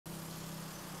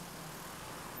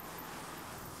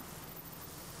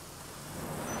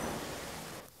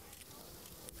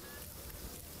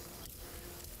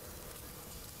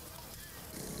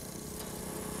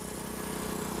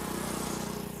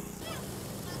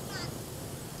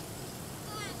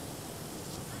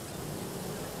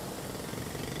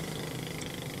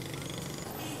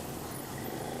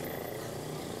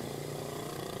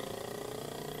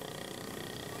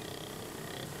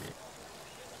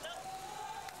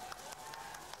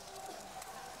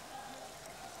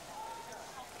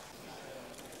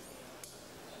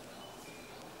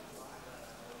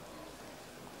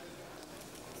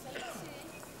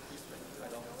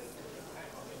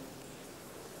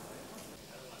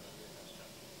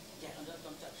under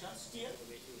construction still.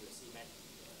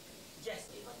 Yes,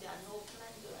 because there are no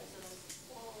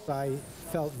plans. I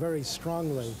felt very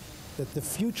strongly that the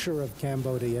future of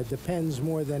Cambodia depends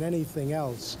more than anything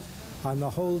else on the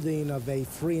holding of a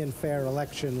free and fair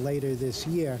election later this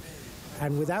year.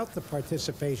 And without the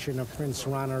participation of Prince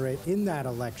Ranariddh in that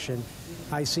election,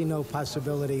 I see no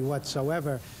possibility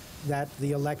whatsoever that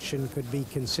the election could be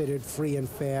considered free and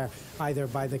fair either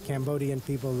by the Cambodian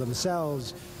people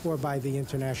themselves or by the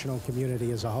international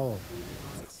community as a whole.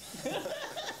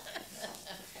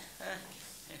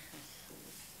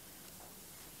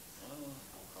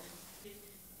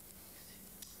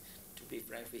 To be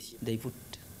frank with you, they would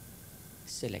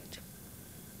select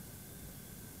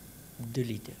the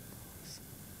leader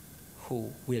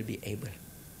who will be able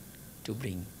to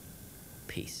bring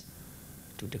peace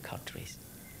to the countries.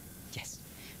 Yes.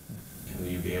 Will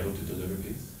you be able to deliver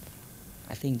peace?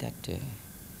 I think that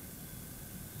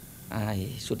I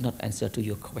should not answer to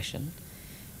your question.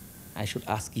 I should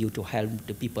ask you to help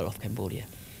the people of Cambodia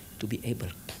to be able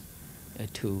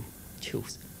to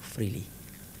choose freely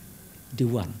the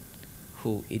one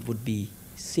who it would be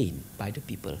seen by the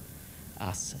people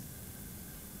as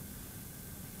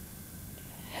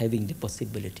having the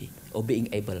possibility or being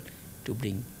able to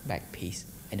bring back peace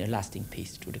and a lasting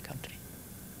peace to the country.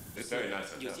 It's very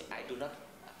nice. You see, I do not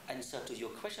answer to your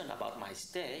question about my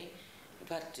stay,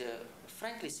 but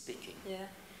frankly speaking, yeah.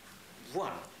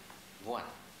 one,